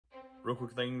Real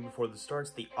quick thing before this starts,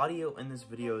 the audio in this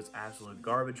video is absolute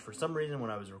garbage. For some reason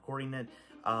when I was recording it,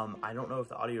 I don't know if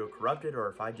the audio corrupted or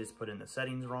if I just put in the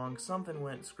settings wrong. Something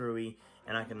went screwy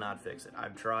and I cannot fix it.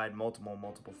 I've tried multiple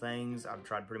things. I've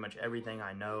tried pretty much everything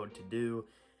I know to do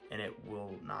and it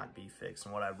will not be fixed.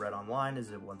 And what I've read online is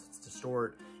that once it's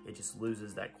distorted, it just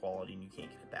loses that quality and you can't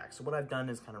get it back. So what I've done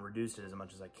is kind of reduced it as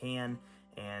much as I can.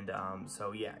 And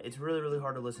so yeah, it's really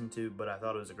hard to listen to, but I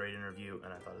thought it was a great interview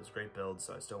and I thought it was a great build,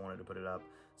 so I still wanted to put it up.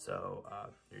 So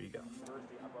here you go.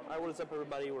 Hi, what is up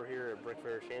everybody? We're here at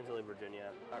Brickafit, Chantilly,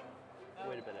 Virginia.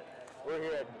 Wait a minute. We're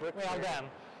here at Brickafit.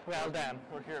 Well done.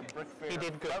 We're here at Brickafit, He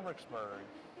did good. Fredericksburg,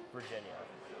 Virginia.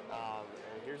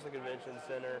 And here's the convention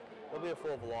center. There'll be a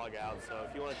full vlog out, so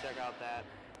if you want to check out that,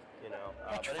 you know.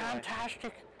 It's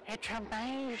fantastic. It's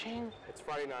amazing. It's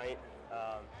Friday night,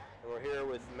 and we're here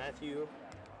with Matthew,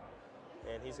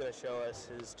 and he's going to show us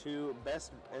his two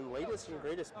best and latest and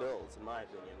greatest builds, in my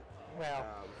opinion. Well,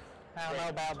 I don't know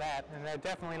about that, and they're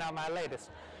definitely not my latest.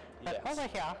 But Yes. over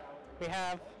here, we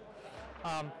have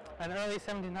an early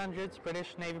 1700s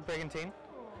British Navy brigantine,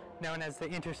 known as the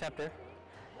Interceptor,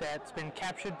 that's been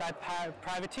captured by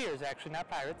privateers, actually, not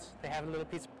pirates. They have a little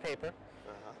piece of paper.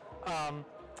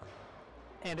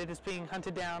 And it is being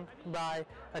hunted down by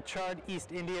a charred East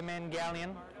Indiaman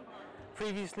galleon,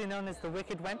 previously known as the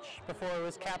Wicked Wench, before it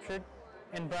was captured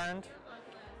and burned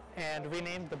and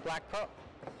renamed the Black Pearl.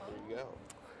 There you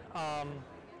go.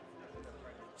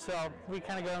 So we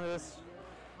kind of go into this.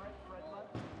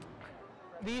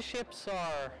 These ships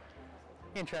are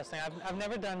interesting. I've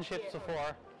never done ships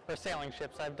before, or sailing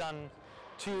ships. I've done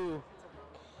two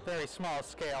very small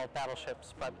scale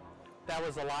battleships, but that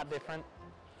was a lot different.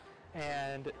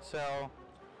 And so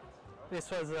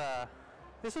this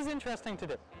was interesting to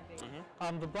do.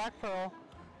 The Black Pearl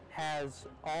has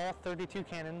all 32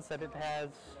 cannons that it has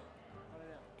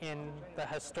in the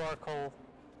historical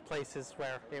places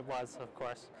where it was, of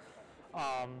course.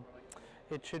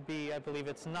 It should be, I believe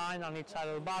it's 9 on each side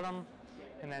of the bottom,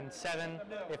 and then 7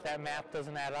 if that math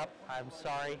doesn't add up. I'm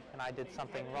sorry, and I did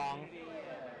something wrong.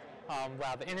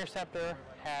 While the Interceptor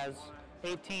has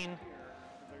 18,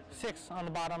 6 on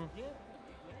the bottom,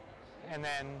 and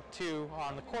then 2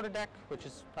 on the quarterdeck, which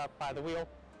is up by the wheel,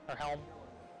 or helm,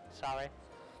 sorry.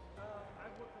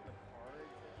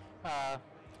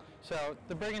 So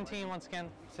the brigantine, once again,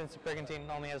 since the brigantine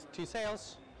only has 2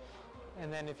 sails,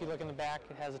 and then if you look in the back,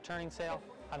 it has a turning sail.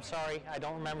 I'm sorry, I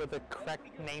don't remember the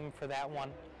correct name for that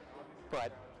one,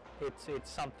 but it's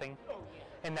something,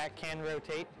 and that can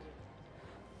rotate.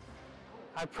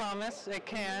 I promise it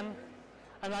can.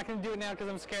 I'm not going to do it now because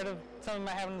I'm scared of something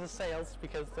might happen to the sails,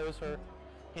 because those are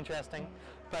interesting.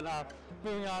 But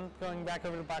moving on, going back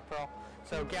over to Black Pearl.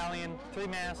 So galleon, 3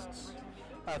 masts,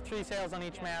 3 sails on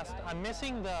each mast. I'm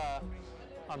missing the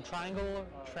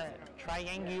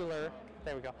triangular,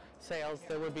 there we go, sails.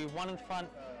 There would be 1 in front,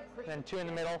 then 2 in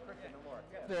the middle.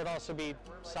 There would also be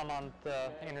some on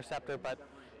the Interceptor, but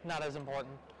not as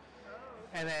important.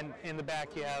 And then in the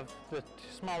back you have the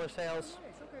smaller sails.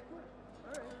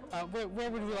 Where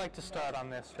would we like to start on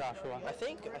this, Joshua? I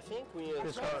think we need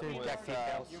to start with deck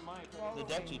details. the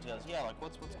deck details. Yeah, like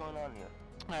what's going on here?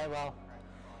 All right, well,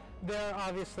 they're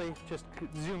obviously, just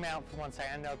zoom out for 1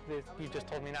 second. I know you just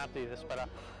told me not to do this, but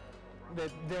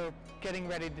they're getting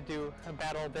ready to do a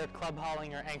battle. They're club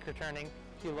hauling or anchor turning.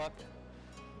 If you look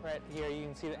right here, you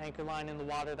can see the anchor line in the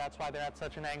water. That's why they're at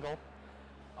such an angle.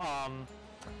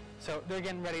 So they're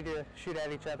getting ready to shoot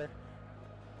at each other.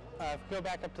 If we go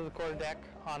back up to the quarterdeck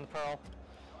on the Pearl,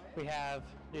 we have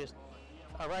just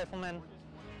a rifleman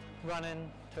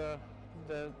running to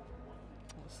the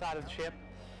side of the ship.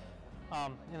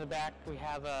 In the back, we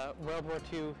have a World War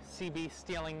II CB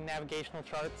stealing navigational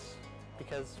charts,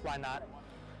 because why not?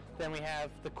 Then we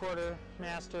have the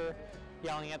quartermaster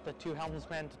yelling at the 2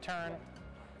 helmsmen to turn,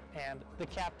 and the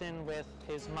captain with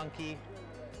his monkey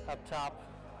up top.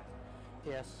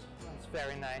 Yes, it's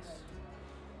very nice.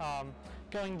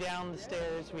 Going down the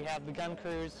stairs, we have the gun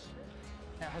crews.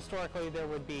 Now, historically, there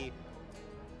would be,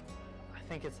 I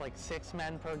think it's like 6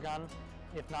 men per gun,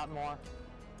 if not more.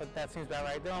 But that seems about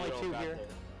right. There are only 2 here.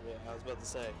 Yeah, I was about to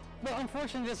say. Well,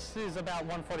 unfortunately, this is about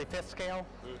 1/45th scale.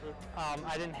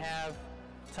 I didn't have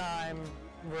time,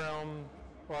 room,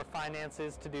 or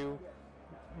finances to do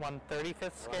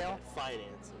 1/35th scale.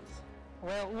 Finances.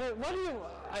 Well,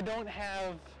 I don't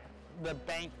have the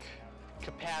bank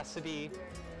capacity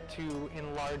to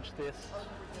enlarge this.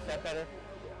 Is that better?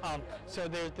 So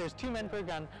there's 2 men per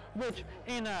gun, which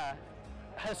in a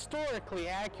historically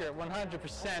accurate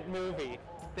 100% movie,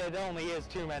 there only is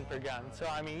 2 men per gun. So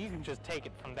I mean, you can just take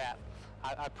it from that.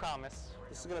 I promise.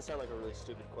 This is gonna sound like a really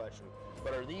stupid question,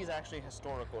 but are these actually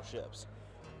historical ships?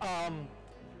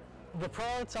 The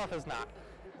Pearl itself is not.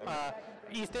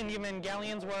 East Indiaman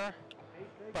galleons were,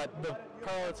 but the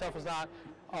Pearl itself is not.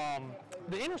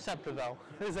 The Interceptor, though,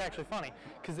 is actually funny,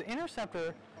 because the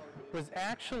Interceptor was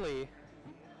actually,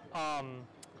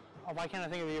 why can't I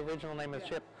think of the original name of the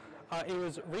ship? It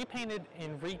was repainted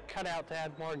and recut out to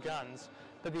add more guns,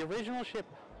 but the original ship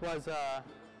was,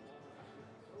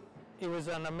 it was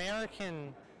an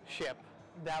American ship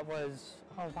that was,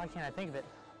 oh, why can't I think of it?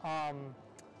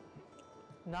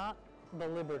 Not the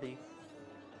Liberty.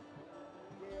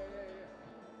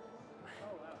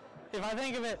 If I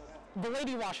think of it, the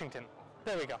Lady Washington.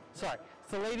 There we go. Sorry.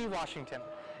 It's the Lady Washington.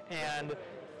 And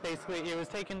basically it was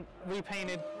taken,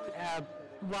 repainted, a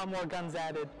lot more guns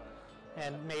added,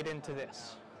 and made into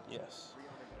this. Yes.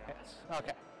 Yes.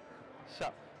 Okay.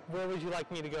 So, where would you like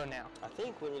me to go now? I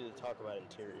think we need to talk about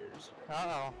interiors.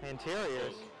 Uh-oh.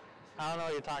 Interiors? I don't know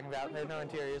what you're talking about. There's no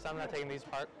interiors. I'm not taking these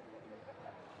apart.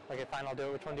 Okay, fine. I'll do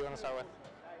it. Which one do you want to start with?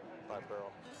 My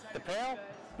Pearl. The Pearl?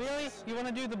 Really? You want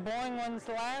to do the boring ones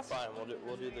last? Fine.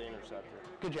 We'll do the Interceptor.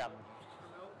 Good job.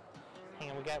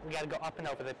 Hang on, we got to go up and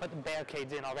over. They put the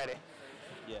barricades in already.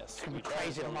 Yes. It's gonna be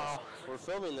crazy tomorrow. We're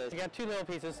filming this. You got two little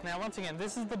pieces. Now, once again,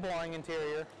 this is the boring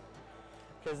interior,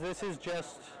 because this is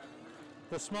just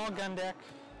the small gun deck,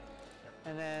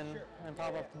 and then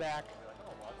pop up the back.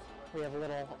 We have a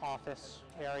little office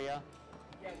area.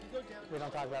 We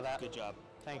don't talk about that. Good job.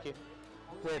 Thank you.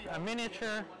 With a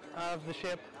miniature of the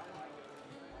ship.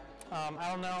 I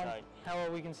don't know how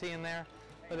well we can see in there,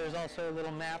 but there's also a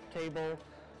little map table,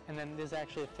 and then there's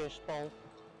actually a fish bowl.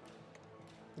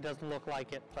 It doesn't look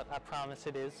like it, but I promise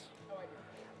it is.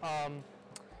 And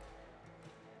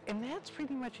that's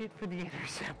pretty much it for the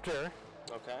Interceptor.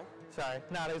 Okay. Sorry,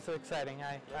 not as exciting,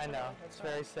 I know, it's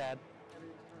very sad.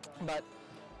 But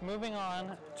moving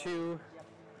on to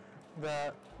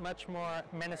the much more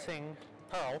menacing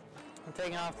Pearl. I'm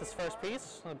taking off this first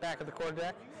piece on the back of the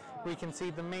quarterdeck. We can see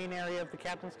the main area of the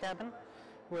captain's cabin,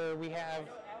 where we have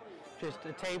just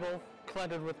a table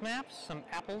cluttered with maps, some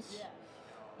apples,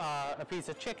 a piece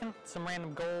of chicken, some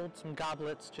random gold, some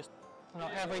goblets, just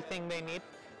everything they need.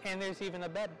 And there's even a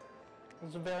bed.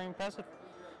 It's very impressive.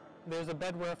 There's a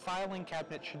bed where a filing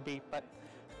cabinet should be, but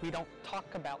we don't talk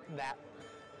about that.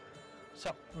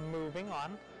 So, moving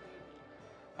on.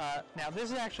 Now,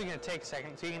 this is actually going to take a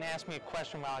second, so you can ask me a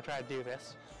question while I try to do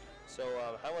this. So,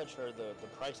 how much are the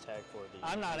price tag for these?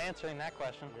 I'm not answering that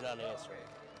question. You're not answering.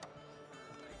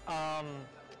 How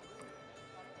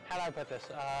do I put this?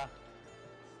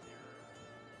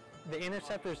 The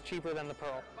Interceptor is cheaper than the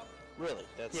Pearl. Really?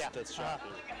 That's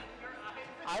shocking.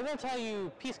 I will tell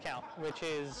you piece count, which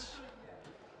is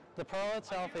the Pearl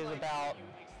itself is about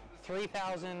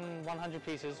 3,100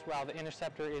 pieces, while the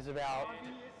Interceptor is about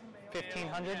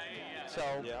 1,500. So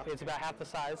it's about half the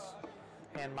size.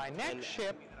 And my next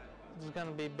ship is going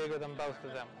to be bigger than both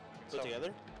of them. Put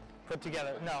together? Put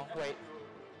together. No, wait.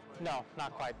 No,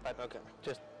 not quite, but okay.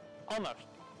 Just almost.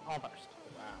 Almost.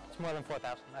 Wow. It's more than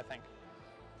 4,000, I think.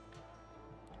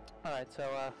 All right, so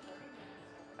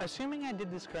assuming I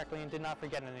did this correctly and did not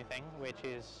forget anything, which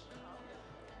is,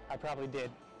 I probably did,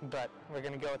 but we're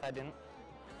going to go with I didn't.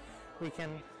 We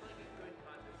can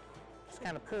just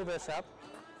kind of pull this up.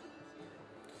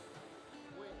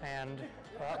 And,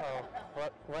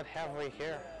 what have we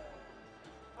here?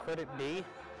 Could it be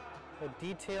a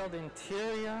detailed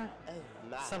interior?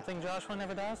 Something Joshua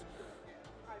never does?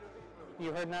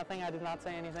 You heard nothing? I did not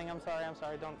say anything. I'm sorry.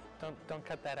 Don't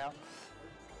cut that out.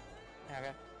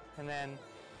 Okay. And then,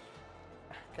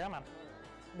 come on.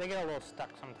 They get a little stuck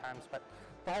sometimes, but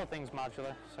the whole thing's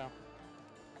modular, so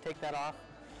take that off.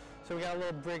 So we got a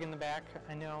little brig in the back.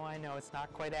 I know, it's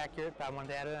not quite accurate, but I wanted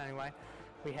to add it anyway.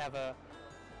 We have a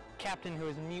captain who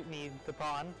has mutinied the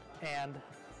pawn, and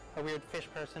a weird fish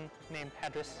person named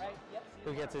Hedris,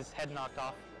 who gets his head knocked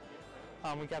off.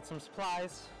 We got some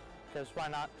supplies, because why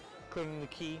not, including the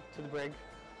key to the brig.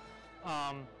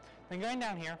 Then going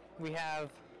down here, we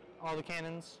have all the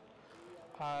cannons.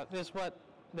 This is what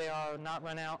they are not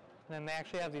run out. And then they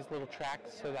actually have these little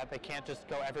tracks so that they can't just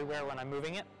go everywhere when I'm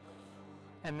moving it.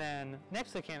 And then next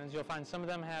to the cannons, you'll find some of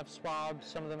them have swabs,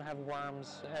 some of them have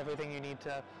worms, everything you need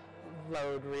to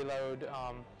load, reload,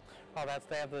 all that.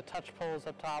 They have the touch poles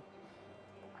up top.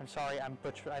 I'm sorry, I'm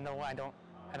butcher. I know I don't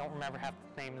remember half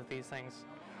the names of these things.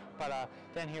 But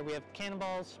then here we have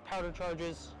cannonballs, powder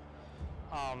charges.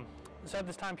 So at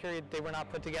this time period, they were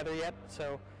not put together yet,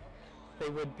 so they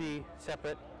would be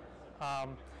separate.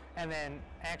 And then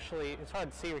actually, it's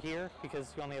hard to see here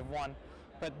because you only have one,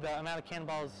 but the amount of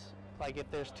cannonballs, like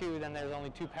if there's two, then there's only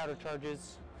two powder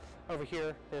charges, Over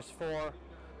here, there's 4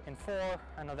 and 4.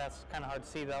 I know that's kind of hard to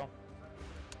see though.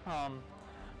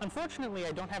 Unfortunately,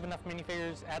 I don't have enough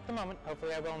minifigures at the moment.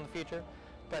 Hopefully I will in the future.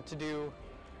 But to do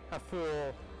a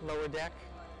full lower deck,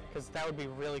 because that would be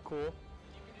really cool.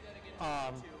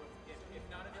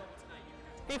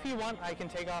 If you want, I can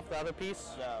take off the other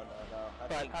piece. No.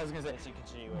 But I was going to say,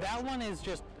 that one is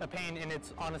just a pain, and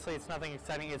it's honestly, it's nothing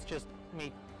exciting. It's just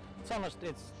me.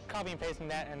 It's copy and pasting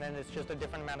that, and then it's just a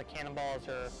different amount of cannonballs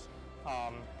or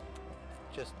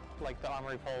just like the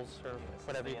armory poles or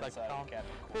whatever you'd like to call them.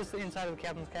 This is the inside of the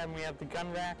captain's cabin. We have the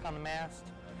gun rack on the mast,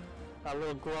 a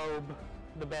little globe,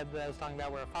 the bed that I was talking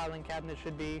about where a filing cabinet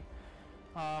should be.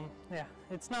 Yeah,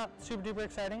 it's not super duper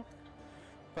exciting,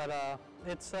 but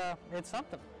it's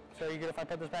something. So are you good if I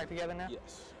put this back together now?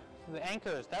 Yes. The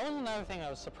anchors, that was another thing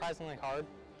that was surprisingly hard.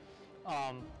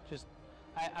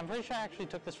 I'm pretty sure I actually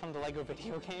took this from the Lego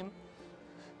video game.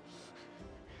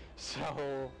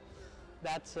 So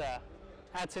that's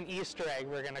an Easter egg,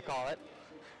 we're gonna call it.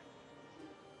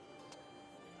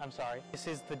 I'm sorry. This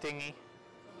is the dinghy.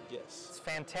 Yes. It's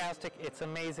fantastic, it's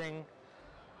amazing.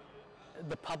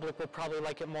 The public will probably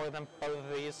like it more than both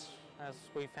of these, as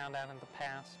we found out in the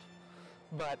past.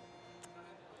 But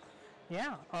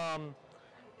yeah,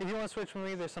 if you want to switch with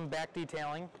me, there's some back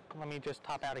detailing. Let me just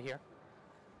top out of here.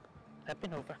 Up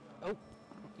and over. Oh,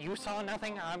 you saw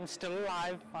nothing. I'm still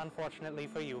alive, unfortunately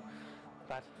for you.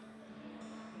 But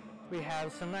we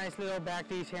have some nice little back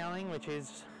detailing, which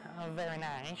is very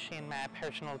nice in my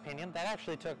personal opinion. That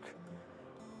actually took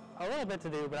a little bit to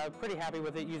do, but I'm pretty happy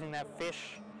with it using that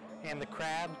fish and the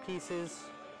crab pieces.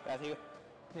 Matthew?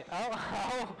 Yeah.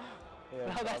 Oh. Yeah,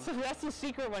 No, that's a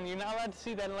secret one. You're not allowed to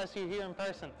see that unless you're here in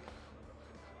person.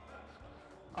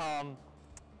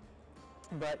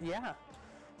 But yeah,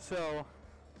 so.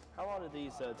 How long did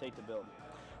these take to build?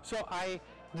 So I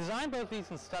designed both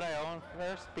these in Stud.io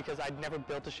first because I'd never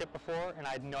built a ship before and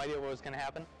I had no idea what was going to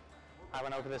happen. I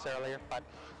went over this earlier, but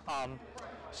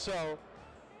so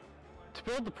to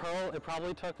build the Pearl, it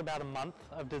probably took about a month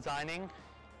of designing.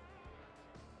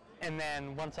 And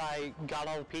then once I got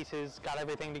all the pieces, got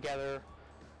everything together,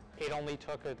 it only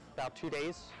took about 2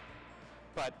 days.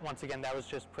 But once again, that was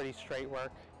just pretty straight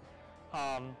work.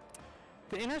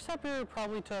 The Interceptor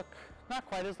probably took not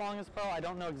quite as long as Pearl. I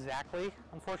don't know exactly,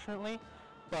 unfortunately,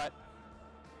 but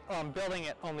building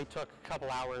it only took a couple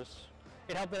hours.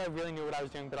 It helped that I really knew what I was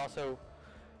doing, but also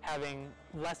having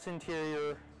less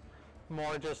interior,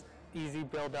 more just easy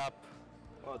build up.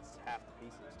 Well, it's half the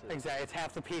pieces too. Exactly, it's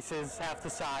half the pieces, half the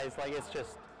size. Like, it's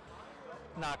just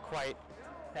not quite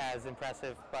as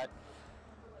impressive, but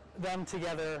them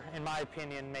together, in my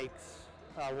opinion, makes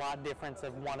a lot difference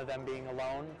of one of them being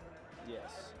alone.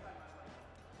 Yes.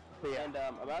 Yeah. And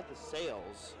about the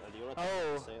sails, do you want to talk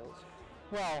about the sails?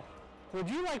 Well, would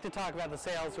you like to talk about the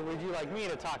sails, or would you like me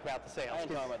to talk about the sails? I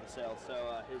can talk about the sails.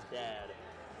 So his dad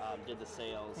did the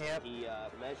sails. Yep. He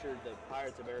measured the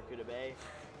Pirates of Barracuda Bay,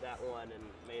 that one, and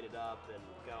made it up and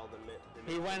got all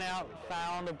the He went out,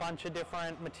 found a bunch of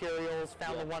different materials,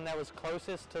 found the one that was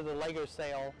closest to the Lego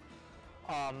sail,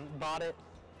 bought it,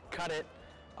 cut it.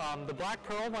 The Black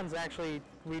Pearl ones actually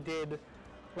we did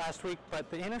last week, but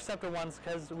the Interceptor ones,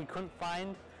 because we couldn't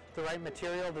find the right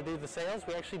material to do the sails,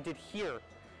 we actually did here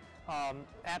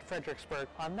at Fredericksburg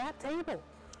on that table.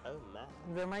 Oh, man.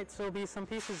 There might still be some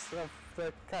pieces of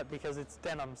the cut because it's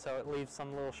denim, so it leaves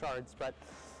some little shards, but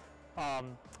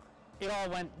it all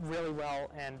went really well,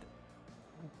 and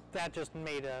that just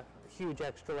made a huge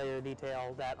extra layer of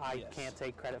detail that I can't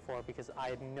take credit for because I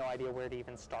had no idea where to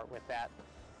even start with that.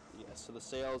 Yes, so the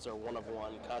sails are one of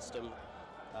one, custom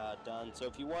done. So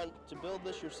if you want to build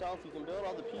this yourself, you can build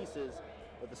all the pieces,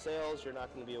 but the sails you're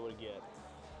not going to be able to get.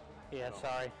 Yeah,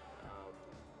 sorry.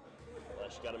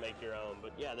 Unless you got to make your own.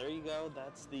 But yeah, there you go.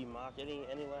 That's the mock. Any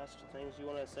last things you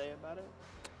want to say about it?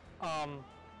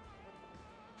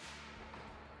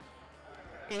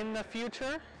 In the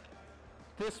future,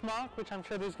 this mock, which I'm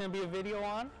sure there's going to be a video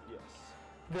on,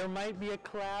 there might be a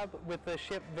collab with a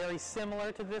ship very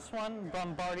similar to this one,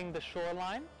 bombarding the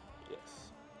shoreline. Yes.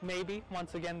 Maybe.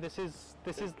 Once again, this is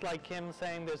like him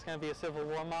saying there's going to be a Civil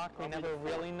War mock. We never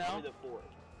really know. Probably the fort.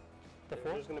 The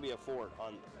fort? There's going to be a fort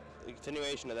on the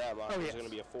continuation of that mock. There's going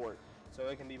to be a fort, so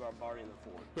it can be bombarding the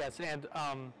fort. Yes, and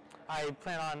I'm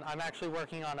actually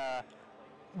working on a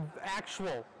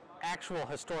actual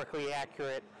historically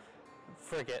accurate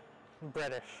frigate,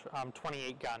 British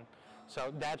 28 gun.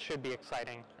 So that should be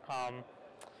exciting.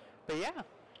 But yeah,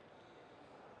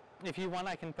 if you want,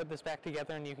 I can put this back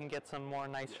together and you can get some more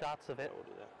nice shots of it. We'll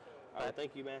do that. All right,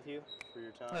 thank you, Matthew, for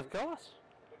your time. Of course.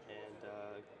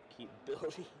 And keep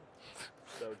building.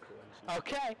 So cool.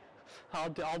 Okay.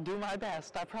 I'll do my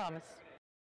best, I promise.